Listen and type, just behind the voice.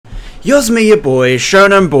Yo's me, your boy,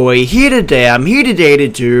 Shonen Boy, here today. I'm here today to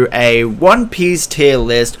do a One Piece tier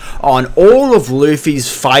list on all of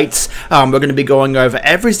Luffy's fights. We're going to be going over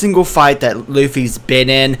every single fight that Luffy's been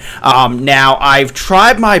in. Now, I've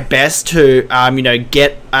tried my best to,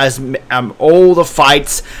 get as all the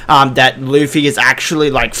fights that Luffy has actually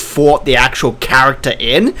fought the actual character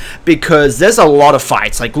in, because there's a lot of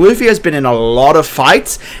fights. Luffy has been in a lot of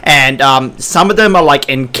fights, and some of them are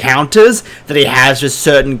encounters that he has with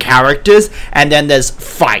certain characters, and then there's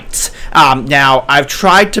fights. Now I've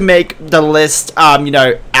tried to make the list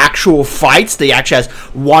actual fights that he actually has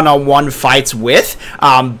one-on-one fights with,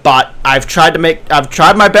 but I've tried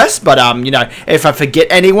my best. But if I forget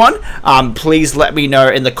anyone, please let me know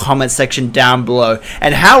in the comment section down below.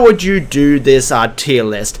 And how would you do this tier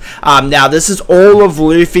list? Now this is all of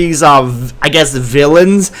Luffy's I guess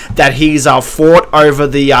villains that he's fought over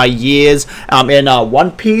the years in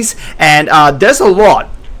One Piece, and there's a lot.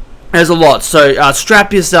 There's a lot, so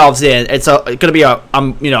strap yourselves in. It's gonna be a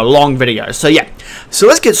long video. So yeah, so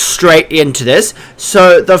let's get straight into this.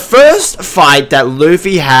 So the first fight that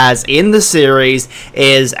Luffy has in the series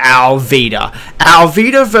is Alvida.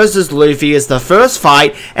 Alvida versus Luffy is the first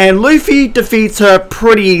fight, and Luffy defeats her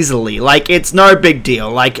pretty easily. It's no big deal.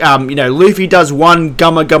 Luffy does one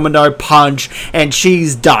Gumma Gumma no punch, and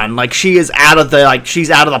she's done. She is out of the she's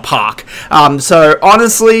out of the park. So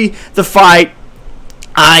honestly, the fight,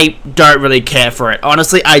 I don't really care for it.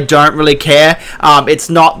 Honestly, I don't really care. It's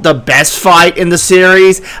not the best fight in the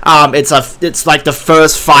series. It's like the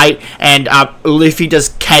first fight, and Luffy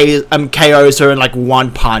just KOs her in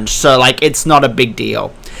one punch. So it's not a big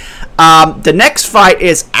deal. The next fight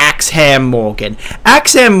is Axe-Hand Morgan.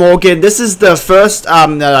 Axe-Hand Morgan, this is the first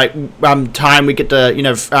time we get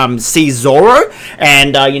to see Zoro,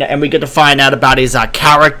 and and we get to find out about his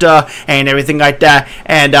character and everything like that.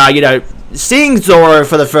 And seeing Zoro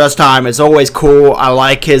for the first time is always cool. I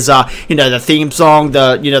like his the theme song,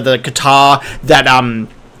 the guitar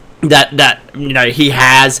that he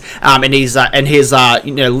has, and his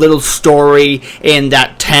little story in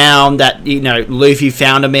that town that Luffy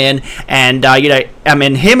found him in, and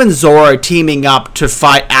him and Zoro teaming up to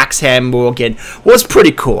fight Axe-Hand Morgan was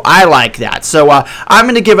pretty cool. I like that, so I'm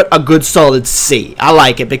gonna give it a good solid C. I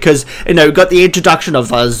like it because we got the introduction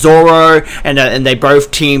of Zoro, and they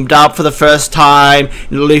both teamed up for the first time.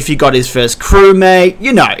 Luffy got his first crewmate.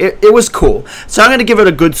 It was cool, so I'm gonna give it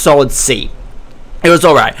a good solid C. It was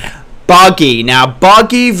alright. Buggy. Now,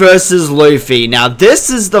 Buggy versus Luffy. Now, this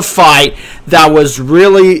is the fight that was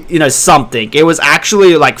really, something. It was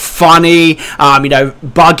actually, funny.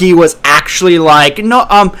 Buggy was actually,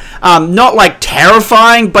 not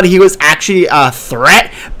terrifying, but he was actually a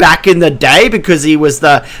threat back in the day, because he was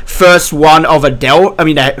the first one of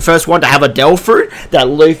the first one to have a Devil Fruit that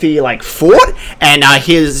Luffy, fought. And,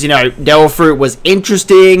 his, Devil Fruit was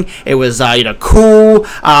interesting. It was, cool.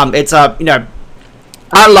 It's a,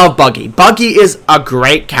 I love Buggy. Buggy is a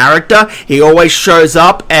great character. He always shows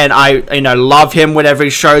up, and I, love him whenever he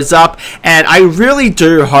shows up. And I really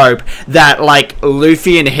do hope that,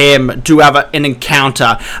 Luffy and him do have an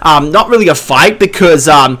encounter. Not really a fight, because,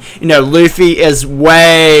 Luffy is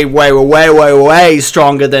way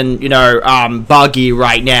stronger than, Buggy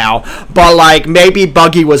right now. But, maybe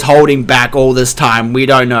Buggy was holding back all this time. We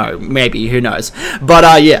don't know. Maybe. Who knows?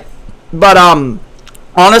 But, yeah. But,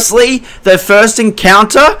 honestly, the first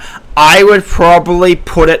encounter, I would probably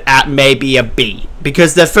put it at maybe a B.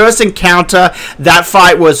 Because the first encounter, that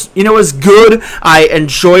fight was, was good. I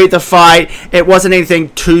enjoyed the fight. It wasn't anything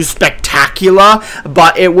too spectacular,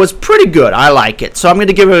 but it was pretty good. I like it. So I'm going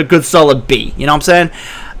to give it a good solid B. You know what I'm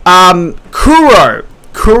saying? Kuro.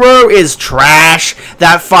 Kuro is trash.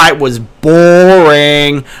 That fight was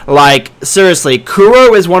boring. Seriously,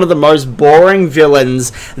 Kuro is one of the most boring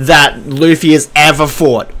villains that Luffy has ever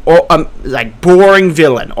fought. Or, boring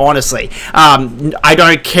villain, honestly. I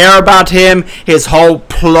don't care about him. His whole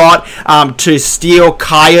plot to steal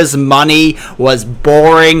Kaya's money was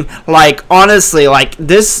boring. Honestly,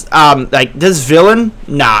 this villain,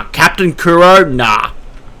 nah. Captain Kuro, nah.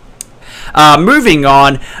 Moving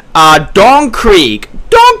on, Don Krieg.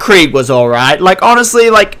 Don Krieg was alright. Honestly,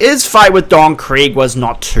 his fight with Don Krieg was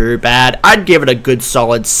not too bad. I'd give it a good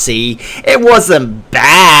solid C. It wasn't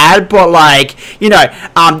bad, but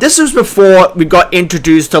this was before we got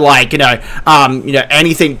introduced to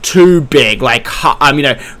anything too big,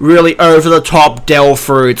 really over the top Devil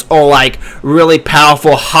Fruits, or really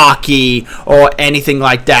powerful Haki, or anything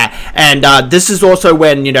like that. And this is also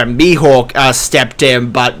when Mihawk stepped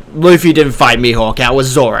in, but Luffy didn't fight Mihawk. That was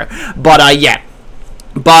Zoro. But yeah.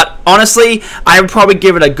 But honestly, I would probably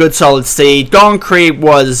give it a good solid C. Don Krieg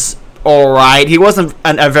was alright. He wasn't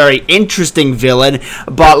a very interesting villain,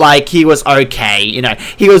 but like he was okay. You know,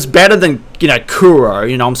 he was better than, you know, Kuro.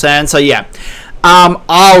 You know what I'm saying? So yeah.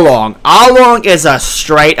 Arlong. Arlong is a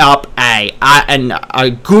straight up A. And a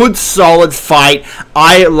good solid fight.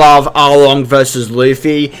 I love Arlong versus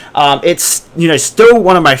Luffy. It's, you know, still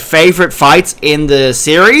one of my favorite fights in the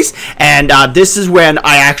series, and this is when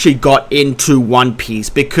I actually got into One Piece,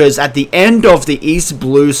 because at the end of the East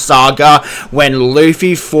Blue Saga, when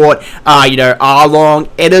Luffy fought, you know, Arlong,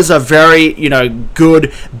 it is a very, you know,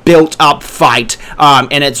 good built up fight,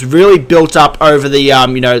 and it's really built up over the,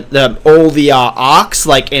 you know, all the arcs,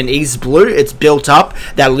 like in East Blue, it's built up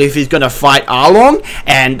that Luffy's gonna fight Arlong,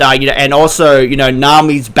 and you know, and also, you know,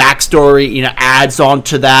 Nami's backstory, you know, adds on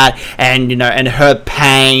to that, and you know, and her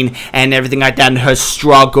pain and everything like that, and her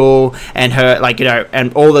struggle, and her, like, you know,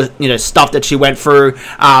 and all the, you know, stuff that she went through,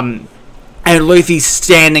 and Luffy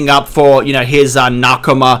standing up for, you know, his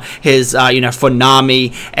Nakama, his you know, for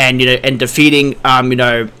Nami, and you know, and defeating you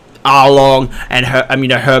know, Arlong and her, you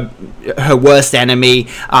know, her worst enemy,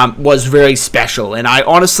 was very special, and I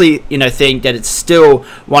honestly, you know, think that it's still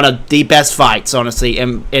one of the best fights, honestly,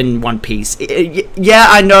 in One Piece. Yeah,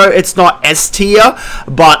 I know it's not S tier,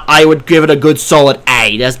 but I would give it a good solid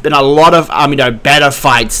A. There's been a lot of you know, better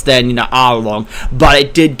fights than, you know, Arlong, but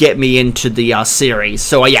it did get me into the series.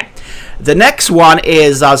 So yeah. The next one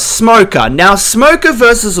is Smoker. Now, Smoker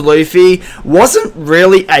versus Luffy wasn't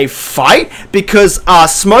really a fight, because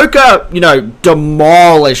Smoker, you know,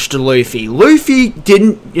 demolished Luffy. Luffy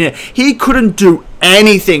didn't, you know, he couldn't do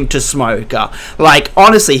anything to Smoker. Like,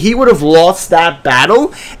 honestly, he would have lost that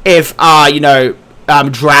battle if, you know,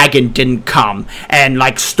 Dragon didn't come and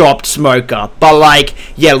like stopped Smoker. But like,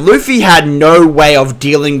 yeah, Luffy had no way of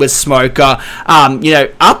dealing with Smoker, you know,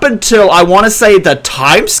 up until, I want to say, the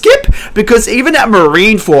time skip, because even at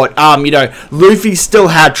Marineford, you know, Luffy still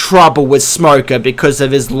had trouble with Smoker because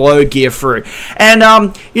of his low gear fruit.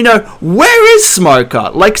 And you know, where is Smoker?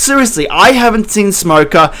 Like, seriously, I haven't seen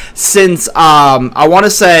Smoker since I want to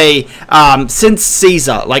say since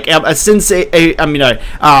Caesar, like since you know,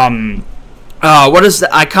 what is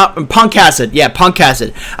that? I can't. Punk Hazard. Yeah, Punk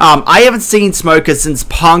Hazard. I haven't seen Smoker since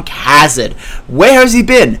Punk Hazard. Where has he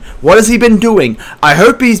been? What has he been doing? I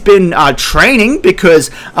hope he's been training,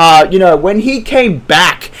 because you know, when he came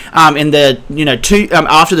back in the, you know,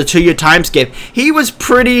 after the 2-year time skip, he was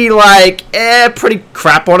pretty like pretty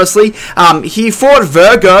crap, honestly. He fought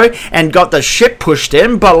Virgo and got the shit pushed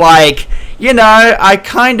in, but like, you know, I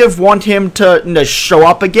kind of want him to, you know, show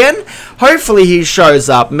up again. Hopefully he shows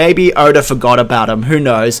up. Maybe Oda forgot about him. Who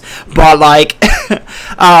knows? But like,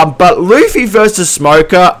 but Luffy versus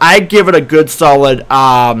Smoker, I'd give it a good solid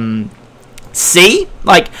C.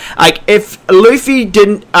 Like if Luffy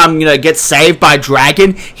didn't you know, get saved by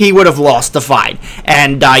Dragon, he would have lost the fight.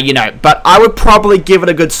 And you know, but I would probably give it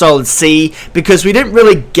a good solid C, because we didn't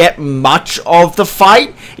really get much of the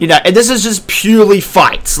fight, you know, and this is just purely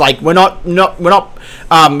fights. Like, we're not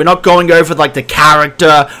going over like the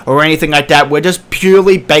character or anything like that. We're just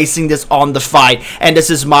purely basing this on the fight, and this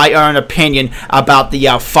is my own opinion about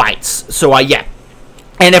the fights. So yeah,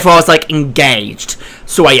 and if I was like engaged.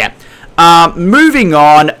 So yeah. Moving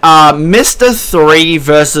on, Mr. 3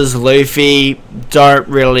 versus Luffy, don't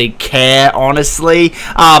really care, honestly.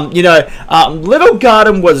 You know, Little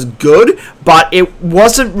Garden was good, but it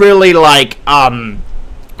wasn't really like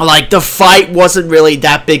the fight wasn't really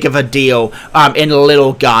that big of a deal in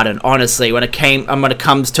Little Garden, honestly, when it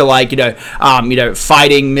comes to, like, you know,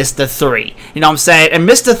 fighting Mr. 3. You know what I'm saying? And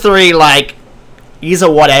Mr. 3, like, he's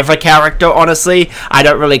a whatever character, honestly. I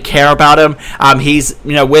don't really care about him. He's,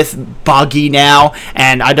 you know, with Buggy now,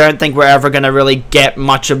 and I don't think we're ever going to really get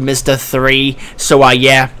much of Mr. 3. So,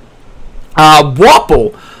 yeah.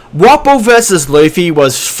 Wapple. Wapple versus Luffy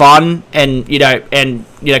was fun and, you know,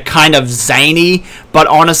 kind of zany, but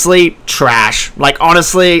honestly, trash. Like,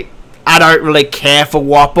 honestly, I don't really care for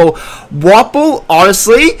Wapple. Wapple,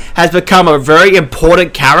 honestly, has become a very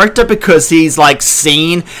important character, because he's, like,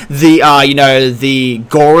 seen the, you know, the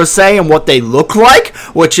Gorosei and what they look like,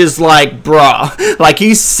 which is, like, bruh, like,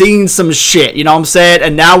 he's seen some shit, you know what I'm saying?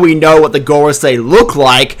 And now we know what the Gorosei look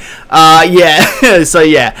like. Yeah, so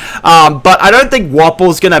yeah. But I don't think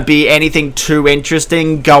Wapple's gonna be anything too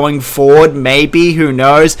interesting going forward. Maybe, who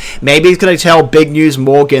knows? Maybe he's gonna tell Big News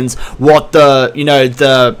Morgans what the, you know,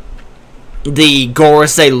 the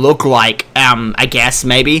Gorosei look like, I guess,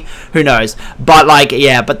 maybe, who knows, but like,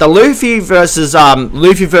 yeah, but the Luffy versus, you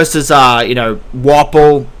know,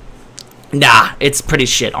 Wapple, nah, it's pretty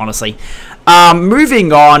shit, honestly.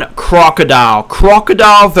 Moving on, Crocodile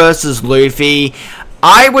versus Luffy,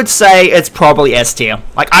 I would say it's probably S tier.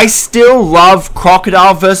 Like, I still love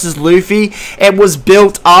Crocodile versus Luffy. It was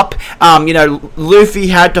built up. You know, Luffy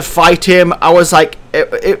had to fight him. I was like,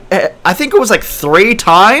 I think it was like 3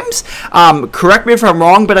 times. Correct me if I'm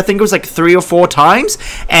wrong, but I think it was like 3 or 4 times.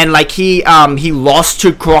 And like he lost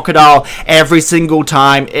to Crocodile every single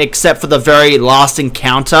time, except for the very last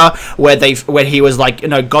encounter where he was like, you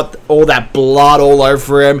know, got all that blood all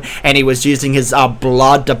over him, and he was using his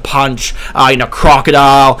blood to punch, you know,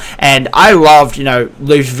 Crocodile. And I loved, you know,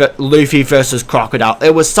 Luffy versus Crocodile.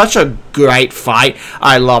 It was such a great fight.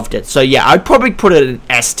 I loved it. So yeah, I'd probably put it in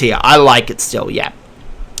S tier. I like it still. Yeah.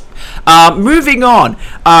 Moving on,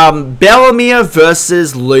 Bellemere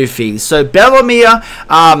versus Luffy. So Bellemere,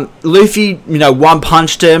 Luffy, you know, one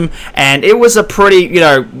punched him, and it was a pretty, you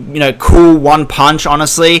know, cool one punch.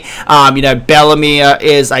 Honestly, you know, Bellemere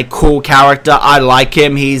is a cool character. I like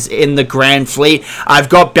him. He's in the Grand Fleet. I've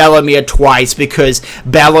got Bellemere twice because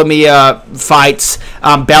Bellemere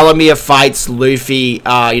fights Luffy,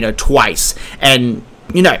 you know, twice, and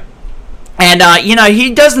you know. And, you know,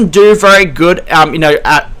 he doesn't do very good, you know,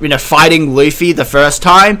 at, you know, fighting Luffy the first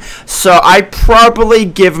time. So I'd probably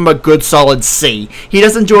give him a good solid C. He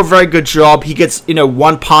doesn't do a very good job. He gets, you know,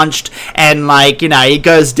 one punched and, like, you know, he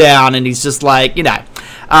goes down and he's just like, you know.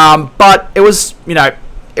 But it was, you know,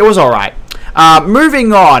 it was alright.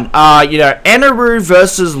 Moving on, you know, Eneru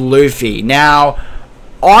versus Luffy. Now,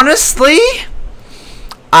 honestly,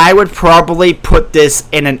 I would probably put this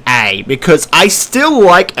in an A because I still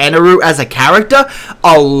like Eneru as a character.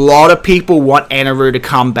 A lot of people want Eneru to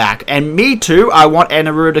come back, and me too. I want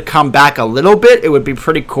Eneru to come back a little bit. It would be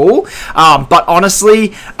pretty cool. But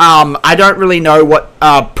honestly, I don't really know what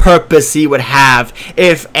purpose he would have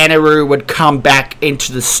if Eneru would come back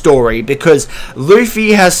into the story, because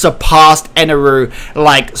Luffy has surpassed Eneru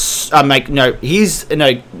like, no, he's, you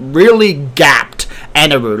know, really gapped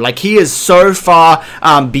Eneru. Like, he is so far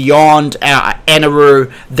beyond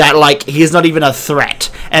Eneru that, like, he's not even a threat.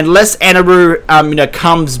 Unless Eneru, you know,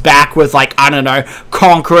 comes back with, like, I don't know,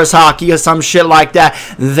 Conqueror's Haki or some shit like that,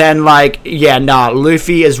 then, like, yeah, nah,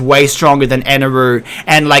 Luffy is way stronger than Eneru.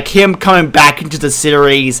 And, like, him coming back into the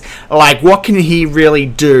series, like, what can he really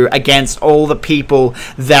do against all the people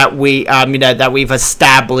that we, you know, that we've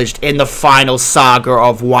established in the final saga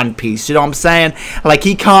of One Piece? You know what I'm saying? Like,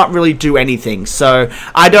 he can't really do anything. So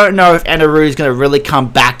I don't know if Eneru is going to really come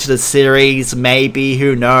back to the series. Maybe,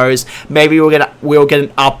 who knows? Maybe we'll get an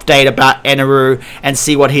update about Eneru and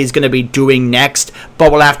see what he's going to be doing next,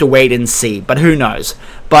 but we'll have to wait and see. But who knows?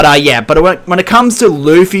 But yeah, but when it comes to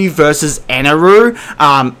Luffy versus Eneru,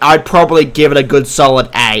 I'd probably give it a good solid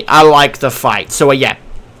A. I like the fight. So yeah.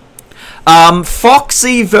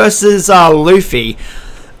 Foxy versus Luffy.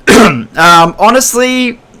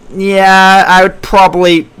 Honestly, yeah, I would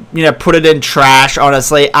probably, you know, put it in trash.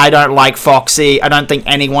 Honestly, I don't like Foxy. I don't think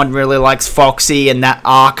anyone really likes Foxy in that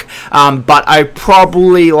arc. But I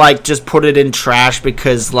probably, like, just put it in trash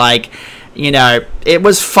because, like, you know, it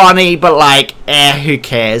was funny, but, like, who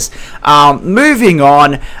cares? Moving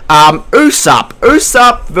on,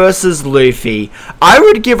 Usopp versus Luffy. I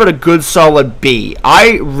would give it a good solid B.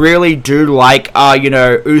 I really do like, you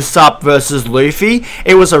know, Usopp versus Luffy.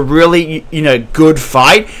 It was a really, you know, good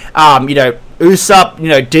fight. You know, Usopp, you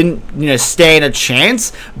know, didn't, you know, stand a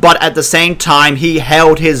chance, but at the same time, he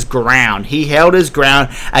held his ground. He held his ground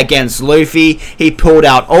against Luffy. He pulled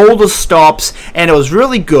out all the stops, and it was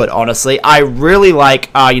really good, honestly. I really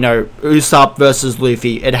like, you know, Usopp versus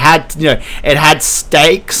Luffy. It had, you know, it had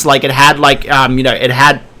stakes, like, it had, like, you know, it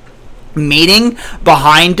had meaning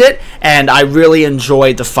behind it, and I really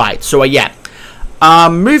enjoyed the fight. So, yeah.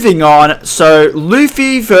 Moving on, so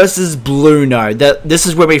Luffy versus Blueno. This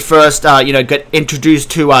is where we first, you know, get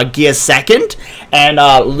introduced to Gear Second, and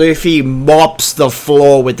Luffy mops the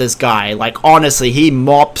floor with this guy. Like, honestly, he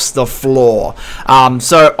mops the floor.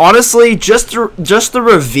 So honestly, just the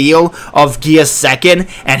reveal of Gear Second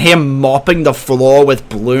and him mopping the floor with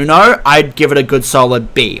Blueno, I'd give it a good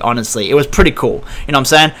solid B. Honestly, it was pretty cool. You know what I'm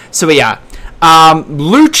saying? So yeah,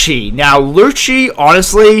 Lucci. Now Lucci,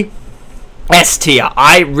 honestly, S tier.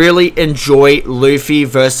 I really enjoy Luffy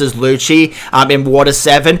versus Lucci in Water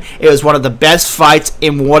 7. It was one of the best fights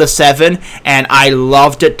in Water 7, and I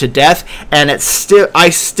loved it to death. And I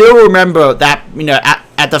still remember that, you know,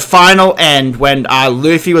 at the final end when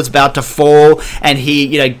Luffy was about to fall, and he,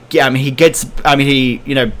 you know, he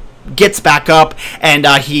gets back up, and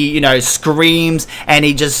he, screams, and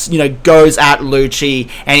he just, goes at Lucci,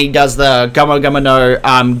 and he does the Gummo Gummo no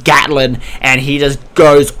Gatlin, and he just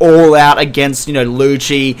goes all out against,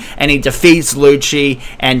 Lucci, and he defeats Lucci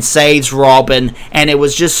and saves Robin, and it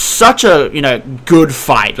was just such a, good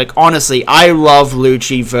fight. Like, honestly, I love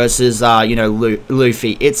Lucci versus,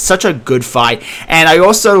 Luffy. It's such a good fight, and I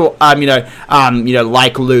also,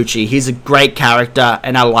 like Lucci. He's a great character,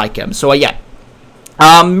 and I like him. So, yeah.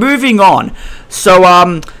 Moving on. So,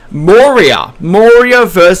 Moria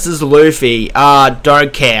versus Luffy.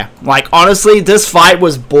 Don't care. Like, honestly, this fight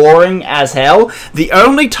was boring as hell. The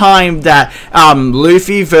only time that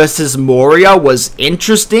Luffy versus Moria was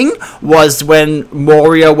interesting was when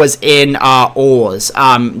Moria was in Oars.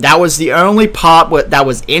 That was the only part that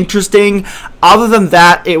was interesting. Other than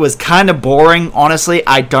that, it was kind of boring. Honestly,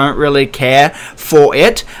 I don't really care for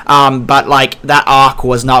it. But, like, that arc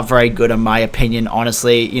was not very good in my opinion,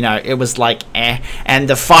 honestly. It was like, eh. And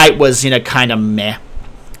the fight was, kind of meh.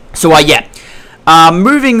 So, yeah.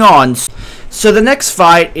 Moving on. So the next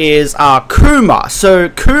fight is Kuma. So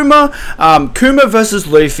Kuma versus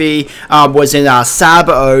Luffy was in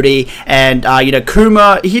Sabaody, and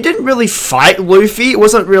Kuma, he didn't really fight Luffy. It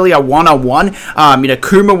wasn't really a one-on-one.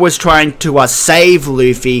 Kuma was trying to save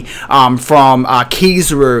Luffy from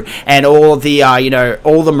Kizaru and all the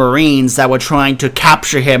all the Marines that were trying to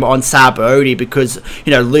capture him on Sabaody because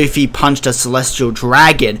Luffy punched a celestial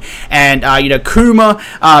dragon, and Kuma,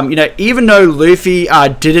 even though Luffy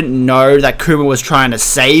didn't know that Kuma was trying to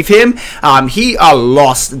save him, he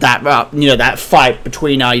lost that that fight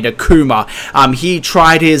between Kuma. He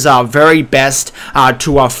tried his very best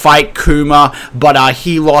to fight Kuma, but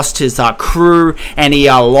he lost his crew, and he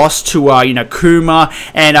lost to Kuma,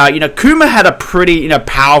 and Kuma had a pretty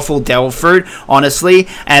powerful devil fruit, honestly,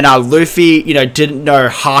 and Luffy didn't know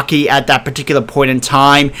Haki at that particular point in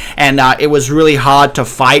time, and it was really hard to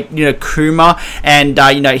fight Kuma, and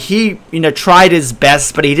he tried his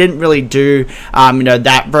best, but he didn't really do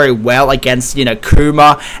that very well against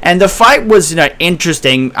Kuma, and the fight was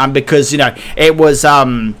interesting because it was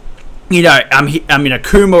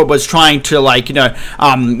Kuma was trying to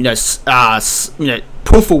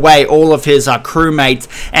poof away all of his crewmates,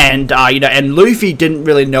 and and Luffy didn't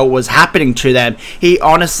really know what was happening to them. He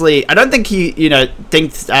honestly, I don't think he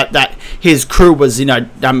thinks that his crew was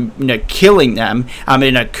killing them.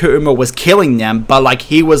 Kuma was killing them, but like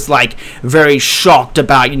he was like very shocked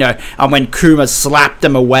about when Kuma slapped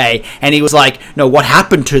them away, and he was like, no, what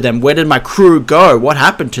happened to them? Where did my crew go? What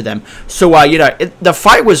happened to them? So the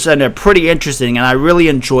fight was pretty interesting, and I really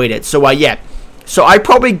enjoyed it. So yeah. So I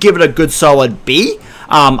probably give it a good solid B.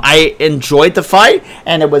 I enjoyed the fight,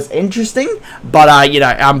 and it was interesting, but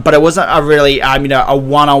but it wasn't a really a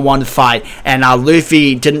one-on-one fight, and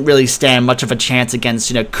Luffy didn't really stand much of a chance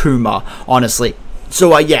against Kuma, honestly.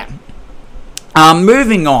 So yeah.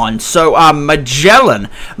 Moving on. So Magellan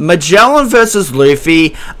versus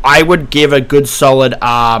Luffy, I would give a good solid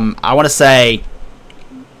I want to say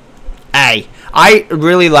A. I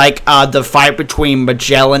really like the fight between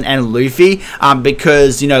Magellan and Luffy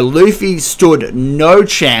because Luffy stood no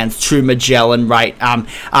chance to Magellan, right?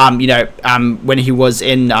 When he was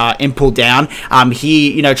in Impel Down,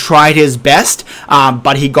 he tried his best,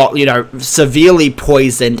 but he got severely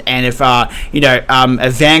poisoned, and if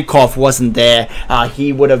Ivankov wasn't there,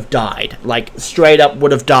 he would have died, like straight up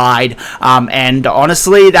would have died, and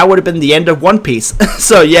honestly that would have been the end of One Piece.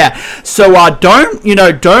 So yeah, so don't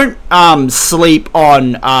sleep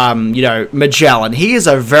on Magellan. He is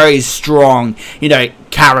a very strong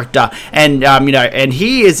character, and and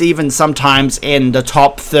he is even sometimes in the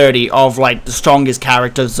top 30 of like the strongest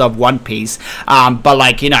characters of One Piece, but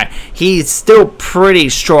like he's still pretty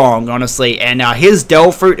strong, honestly, and his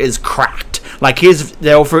Devil Fruit is cracked. Like his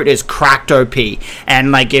Devil Fruit is cracked OP,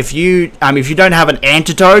 and like if you don't have an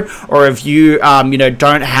antidote, or if you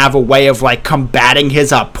don't have a way of like combating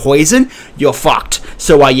his poison, you're fucked.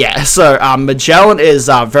 So yeah, so Magellan is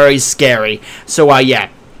very scary. So yeah.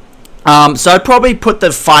 So I'd probably put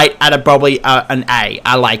the fight at probably an A.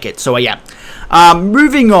 I like it. So yeah.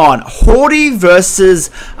 Moving on, Haughty versus,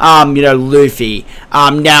 Luffy.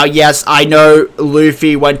 Now, yes, I know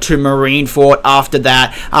Luffy went to Marineford after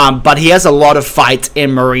that, but he has a lot of fights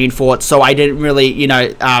in Marineford, so I didn't really,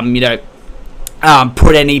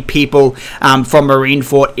 put any people from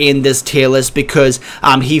Marineford in this tier list, because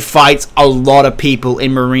he fights a lot of people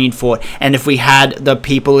in Marineford, and if we had the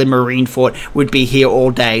people in Marineford, we'd be here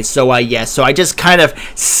all day. So yeah, so I just kind of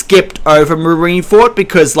skipped over Marineford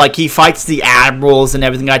because like he fights the admirals and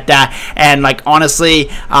everything like that, and like honestly,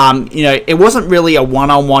 you know, it wasn't really a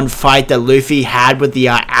one-on-one fight that Luffy had with the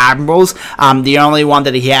admirals. The only one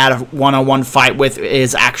that he had a one-on-one fight with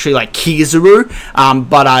is actually like Kizaru,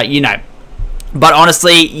 but you know. But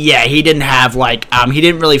honestly, yeah, he didn't have like he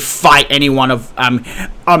didn't really fight anyone of in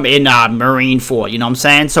Marineford, you know what I'm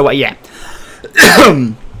saying? So yeah.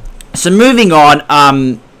 So moving on,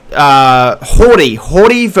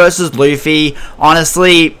 Haughty versus Luffy.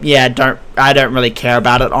 Honestly, yeah, I don't really care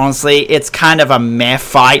about it, honestly. It's kind of a meh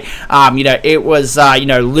fight. You know, it was, you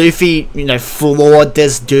know, Luffy, you know, floored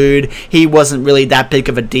this dude. He wasn't really that big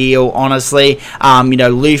of a deal, honestly. You know,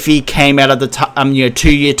 Luffy came out of the, you know,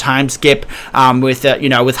 2-year time skip, with, you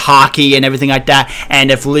know, with Haki and everything like that. And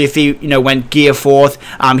if Luffy, you know, went Gear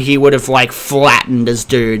 4th, he would have, like, flattened this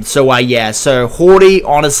dude. So, yeah, so Haughty,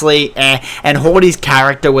 honestly, and Haughty's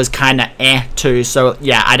character was kind of too. So,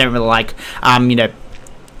 yeah, I don't really like, you know,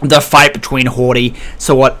 the fight between Haughty,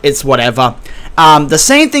 so it's whatever. The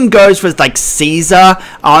same thing goes with like Caesar.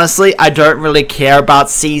 Honestly, I don't really care about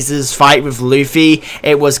Caesar's fight with Luffy.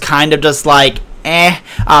 It was kind of just like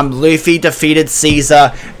Luffy defeated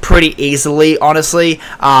Caesar pretty easily, honestly.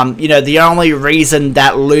 You know, the only reason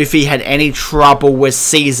that Luffy had any trouble with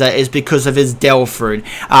Caesar is because of his Devil Fruit.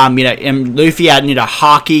 You know, and Luffy had, you know,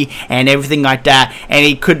 Haki and everything like that, and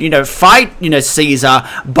he could, you know, fight, you know, Caesar,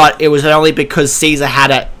 but it was only because Caesar had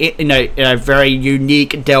a, you know, a very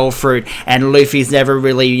unique Devil Fruit, and Luffy's never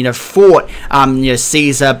really, you know, fought, you know,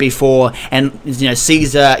 Caesar before, and, you know,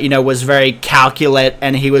 Caesar, you know, was very calculate,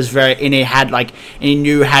 and he was very, and he had, like, and he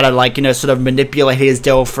knew how to, like, you know, sort of manipulate his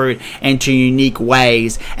Devil Fruit into unique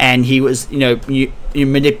ways, and he was, you know,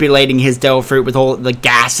 manipulating his Devil Fruit with all the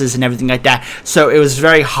gases and everything like that. So it was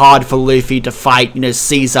very hard for Luffy to fight, you know,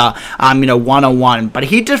 Caesar, you know, one-on-one. But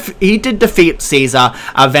he did defeat Caesar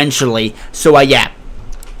eventually. So yeah.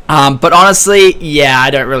 But honestly, yeah, I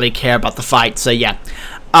don't really care about the fight. So yeah.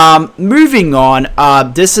 Moving on,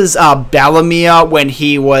 this is Bellamere when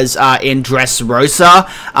he was in Dressrosa.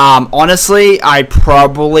 Honestly, I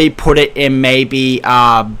probably put it in maybe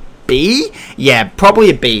B? Yeah,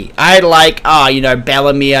 probably a B. I like, you know,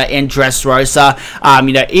 Bellamere in Dressrosa.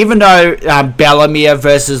 You know, even though Bellamere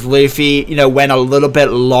versus Luffy, you know, went a little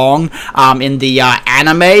bit long in the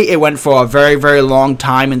anime, it went for a very, very long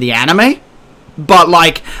time in the anime. But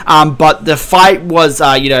like, but the fight was,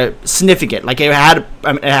 you know, significant. Like it had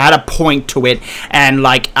a point to it, and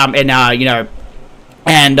like, you know,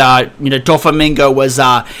 and you know, Doflamingo was,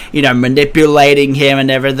 you know, manipulating him and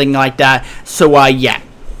everything like that. So yeah.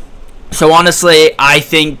 So honestly, I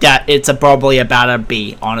think that it's probably about a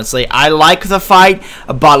B, honestly. I like the fight,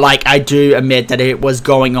 but like I do admit that it was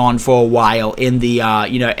going on for a while in the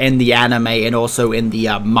you know, in the anime and also in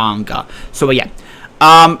the manga. So yeah.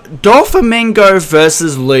 Doflamingo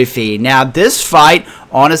versus Luffy. Now this fight,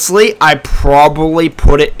 honestly, I probably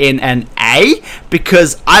put it in an A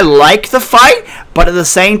because I like the fight, but at the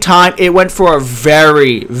same time, it went for a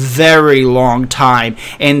very, very long time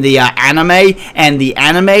in the anime, and the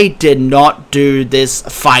anime did not do this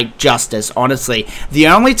fight justice, honestly. The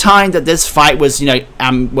only time that this fight was, you know,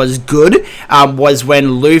 was good, was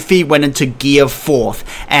when Luffy went into Gear 4th,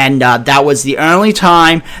 and that was the only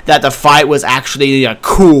time that the fight was actually, you know,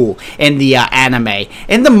 cool in the anime.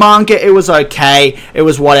 In the manga, it was okay, it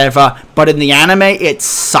was whatever, but in the anime, it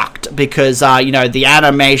sucked because, you know, the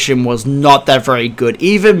animation was not that very good.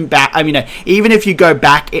 Even back, I mean, even if you go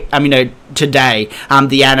back, I mean, today,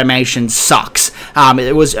 the animation sucks.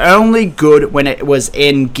 It was only good when it was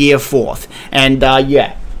in Gear 4th, and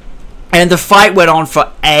yeah. And the fight went on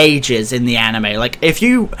for ages in the anime. Like if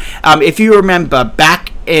you remember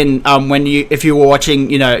back in if you were watching,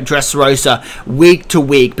 you know, Dressrosa week to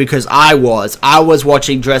week, because I was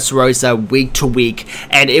watching Dressrosa week to week,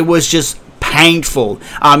 and it was just painful,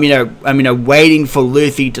 you know, waiting for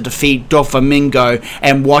Luffy to defeat Doflamingo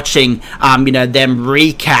and watching, you know, them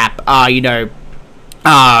recap, you know,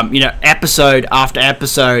 episode after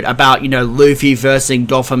episode about, you know, Luffy versus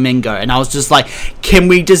Doflamingo, and I was just like, can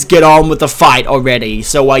we just get on with the fight already?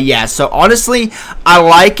 So yeah, so honestly, I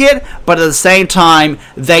like it, but at the same time,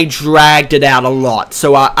 they dragged it out a lot,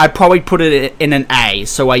 so I probably put it in an A.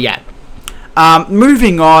 So yeah.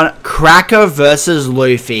 Moving on, Cracker versus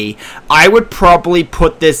Luffy. I would probably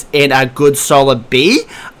put this in a good solid B.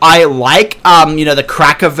 I like, you know, the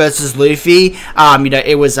Cracker versus Luffy. You know,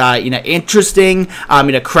 it was, you know, interesting. You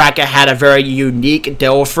know, Cracker had a very unique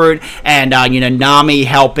deal fruit, and, you know, Nami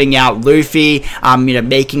helping out Luffy, you know,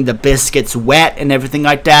 making the biscuits wet and everything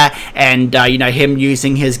like that, and, you know, him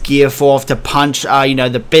using his gear forth to punch, you know,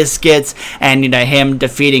 the biscuits, and, you know, him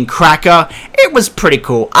defeating Cracker. It was pretty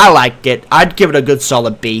cool. I liked it. I'd give it a good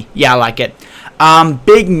solid B. Yeah, I like it.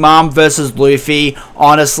 Big Mom versus Luffy,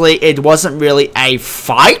 honestly, it wasn't really a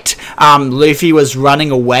fight. Luffy was running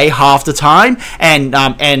away half the time, and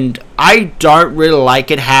I don't really like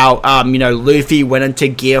it how, you know, Luffy went into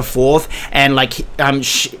gear fourth, and, like,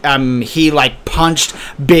 he, like, punched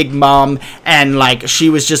Big Mom, and, like, she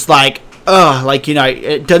was just, like, like, you know,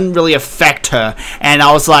 it didn't really affect her, and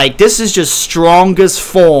I was like, this is just strongest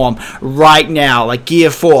form right now, like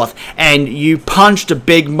gear fourth, and you punched a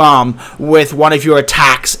Big Mom with one of your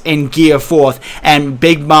attacks in gear fourth, and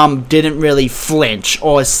Big Mom didn't really flinch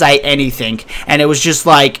or say anything, and it was just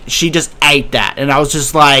like, she just ate that, and I was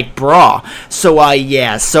just like, bruh. So,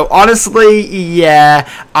 yeah, so honestly, yeah,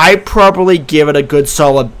 I probably give it a good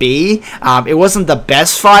solid B. It wasn't the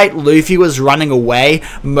best fight. Luffy was running away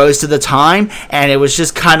most of the time, and it was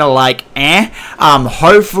just kind of like,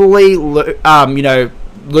 hopefully, you know,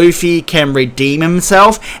 Luffy can redeem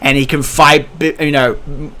himself, and he can fight, you know,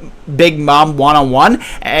 Big Mom one-on-one,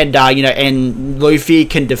 and, you know, and Luffy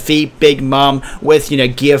can defeat Big Mom with, you know,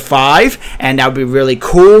 gear 5, and that would be really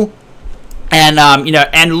cool. And, you know,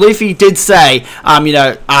 and Luffy did say, you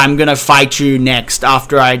know, I'm gonna fight you next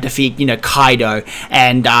after I defeat, you know, Kaido.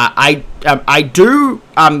 And, I do,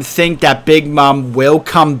 think that Big Mom will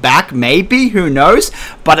come back, maybe, who knows?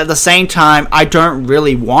 But at the same time, I don't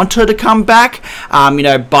really want her to come back, you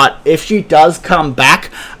know, but if she does come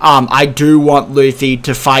back, I do want Luffy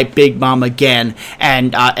to fight Big Mom again,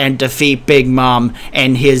 and defeat Big Mom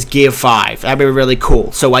in his Gear 5. That'd be really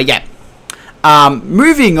cool. So, yeah.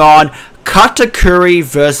 Moving on, Katakuri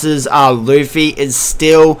versus Luffy is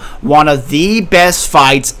still one of the best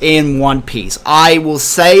fights in One Piece. I will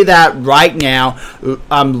say that right now.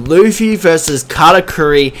 Luffy versus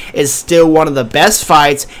Katakuri is still one of the best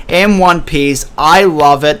fights in One Piece. I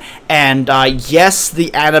love it, and yes,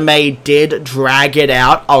 the anime did drag it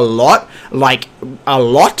out a lot, like a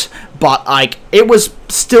lot, but like it was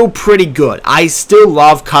still pretty good. I still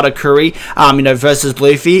love Katakuri, you know, versus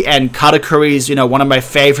Luffy, and Katakuri is, you know, one of my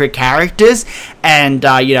favorite characters, and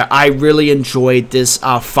you know, I really enjoyed this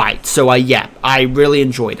fight. So yeah, I really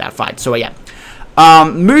enjoyed that fight. So yeah.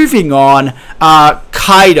 Moving on,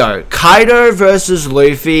 Kaido versus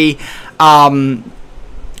Luffy.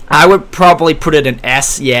 I would probably put it in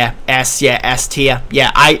S, yeah, S tier.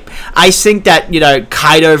 Yeah, I think that, you know,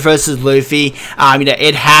 Kaido versus Luffy, you know,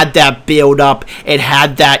 it had that build up, it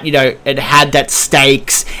had that, you know, it had that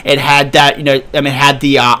stakes, it had that, you know, I mean, it had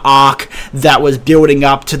the arc that was building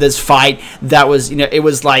up to this fight, that was, you know, it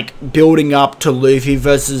was like building up to Luffy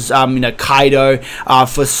versus, you know, Kaido,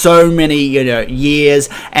 for so many, you know, years,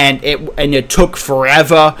 and it took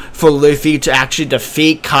forever for Luffy to actually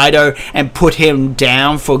defeat Kaido and put him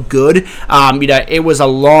down for good. You know, it was a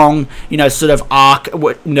long, you know, sort of arc,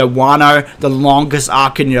 you know, Wano, the longest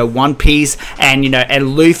arc in, you know, One Piece, and, you know,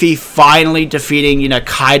 and Luffy finally defeating, you know,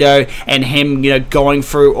 Kaido, and him, you know, going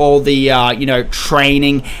through all the, you know,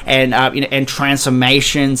 training and, you know, and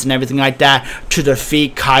transformations and everything like that to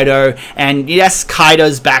defeat Kaido. And yes,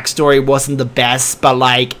 Kaido's backstory wasn't the best, but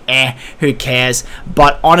like, who cares?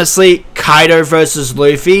 But honestly, Kaido versus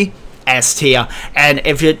Luffy, S tier. And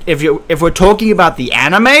if we're talking about the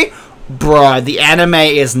anime, bruh, the anime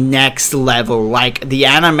is next level. Like, the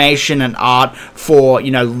animation and art for, you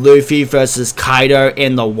know, Luffy versus Kaido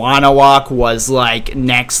in the Wano arc was like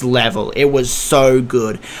next level. It was so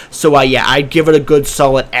good. So yeah, I'd give it a good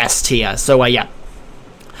solid S tier. So yeah.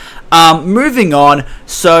 Moving on,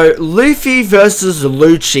 so Luffy versus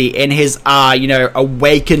Lucci in his, you know,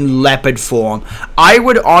 awakened leopard form. I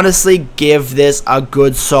would honestly give this a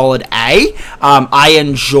good solid A. I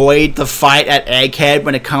enjoyed the fight at Egghead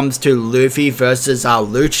when it comes to Luffy versus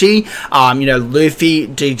Lucci. You know, Luffy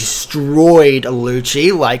destroyed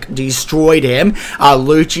Lucci, like destroyed him.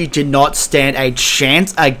 Lucci did not stand a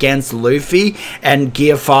chance against Luffy, and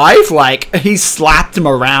Gear 5, like, he slapped him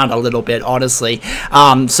around a little bit, honestly.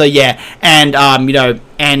 So yeah. And, you know,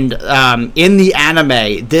 in the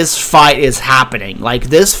anime, this fight is happening. Like,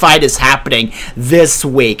 this fight is happening this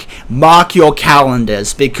week. Mark your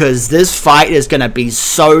calendars, because this fight is gonna be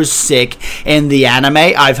so sick in the anime.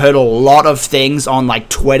 I've heard a lot of things on like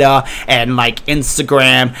Twitter and like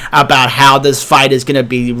Instagram about how this fight is gonna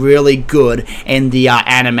be really good in the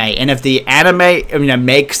anime. And if the anime,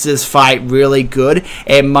 makes this fight really good,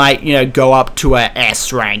 it might, go up to a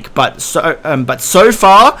S rank. But so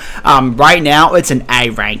far, right now, it's an A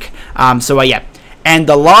rank. Yeah. And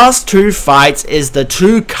the last two fights is the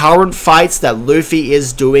two current fights that Luffy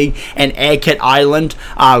is doing in Egghead Island.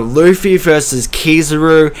 Luffy versus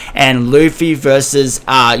Kizaru and Luffy versus,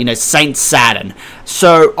 Saint Saturn.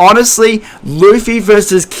 So, honestly, Luffy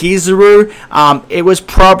versus Kizaru, it was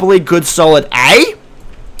probably good solid A.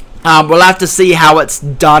 We'll have to see how it's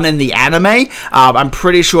done in the anime. I'm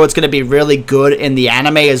pretty sure it's going to be really good in the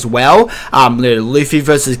anime as well. Luffy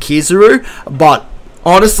versus Kizaru. But,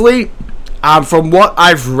 honestly, from what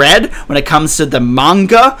I've read, when it comes to the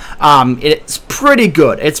manga, it's pretty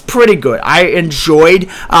good. It's pretty good. I enjoyed,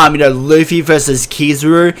 Luffy versus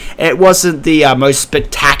Kizaru. It wasn't the most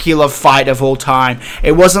spectacular fight of all time.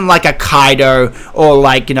 It wasn't like a Kaido or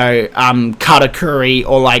like, Katakuri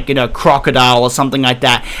or like, Crocodile or something like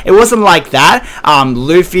that. It wasn't like that.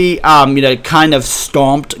 Luffy, kind of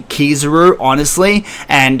stomped Kizaru, honestly,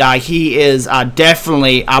 and he is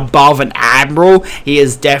definitely above an admiral. He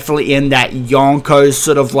is definitely in that Yonko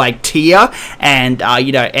sort of like tier, and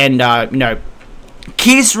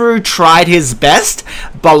Kizaru tried his best,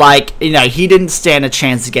 but like, he didn't stand a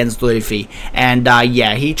chance against Luffy, and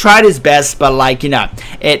yeah, he tried his best, but like,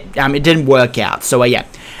 it didn't work out. So yeah.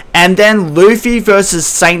 And then Luffy versus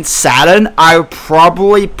Saint Saturn, I would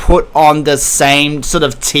probably put on the same sort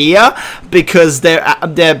of tier, because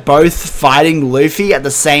they're both fighting Luffy at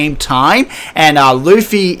the same time, and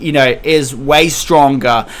Luffy, is way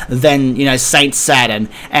stronger than, Saint Saturn,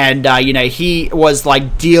 and he was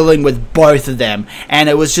like dealing with both of them, and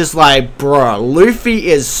it was just like, bro, Luffy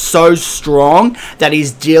is so strong that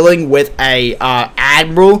he's dealing with a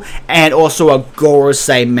admiral and also a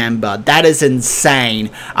Gorosei member. That is insane.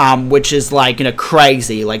 Which is like,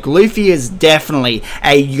 crazy. Like, Luffy is definitely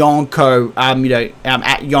a Yonko,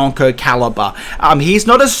 at Yonko caliber. He's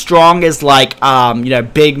not as strong as like,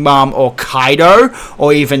 Big Mom or Kaido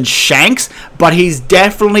or even Shanks, but he's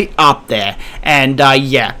definitely up there. And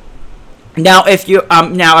yeah. Now, if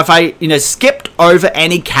I, skipped over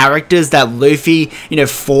any characters that Luffy,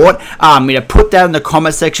 fought, put that in the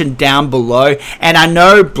comment section down below. And I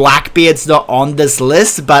know Blackbeard's not on this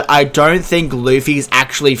list, but I don't think Luffy's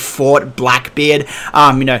actually fought Blackbeard,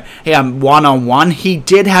 one-on-one. He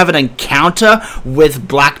did have an encounter with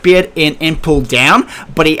Blackbeard in Impel Down,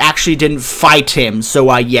 but he actually didn't fight him.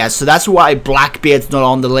 So, yeah, so that's why Blackbeard's not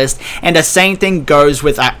on the list. And the same thing goes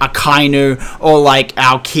with Akainu or, like,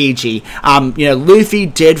 Aokiji. Luffy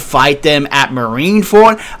did fight them at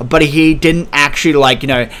Marineford, but he didn't actually,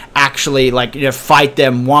 fight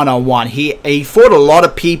them one-on-one. He fought a lot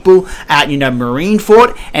of people at,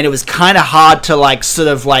 Marineford, and it was kind of hard to,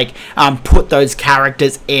 put those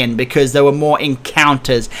characters in, because there were more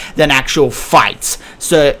encounters than actual fights.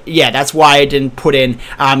 So, yeah, that's why I didn't put in,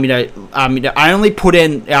 I only put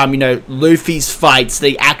in, Luffy's fights that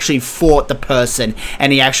he actually fought the person,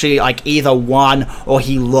 and he actually, either won or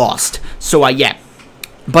he lost. So, yeah.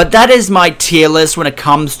 But that is my tier list when it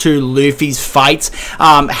comes to Luffy's fights.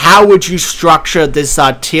 How would you structure this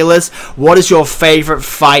tier list? What is your favorite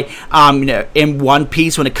fight, in One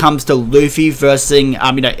Piece when it comes to Luffy versus,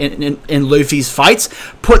 in Luffy's fights?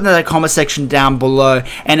 Put in the comment section down below.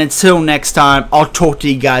 And until next time, I'll talk to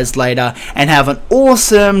you guys later and have an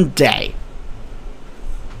awesome day.